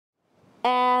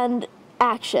and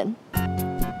action.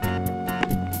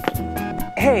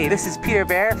 Hey, this is Peter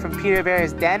Bear from Peter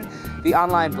Bear's Den, the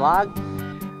online blog.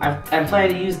 I'm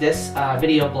planning to use this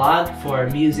video blog for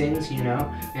musings, you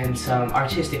know, and some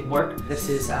artistic work. This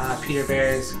is Peter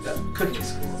Bear's cooking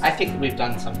school. I think we've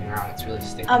done something wrong. It's really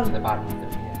sticking to the bottom of the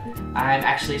video. I'm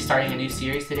actually starting a new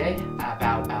series today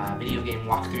about video game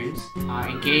walkthroughs.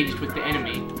 Engaged with the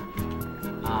enemy.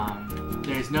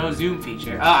 There's no zoom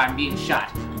feature. Oh, I'm being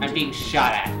shot. I'm being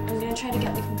shot at. I'm gonna try to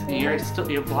get the control.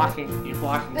 You're blocking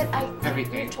But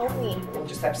everything. You told me. We'll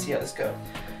just have to see how this goes.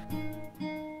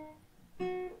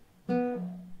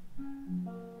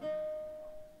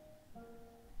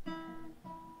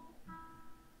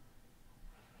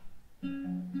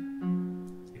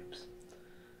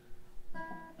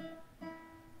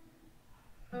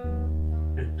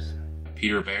 Oops.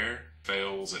 Peter Bear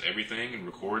fails at everything and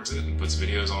records it and puts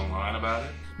videos online about it.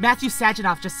 Matthew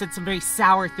Saginoff just said some very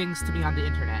sour things to me on the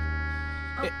internet.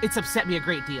 It's upset me a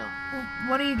great deal.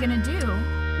 What are you gonna do?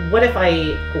 What if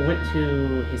I went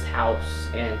to his house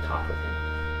and talked with him?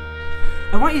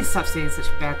 I want you to stop saying such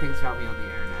bad things about me on the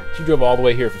internet. She drove all the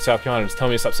way here from South Carolina and was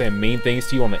telling me to stop saying mean things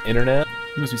to you on the internet.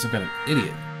 You must be some kind of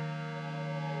idiot.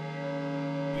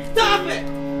 Stop it!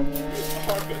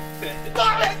 Stop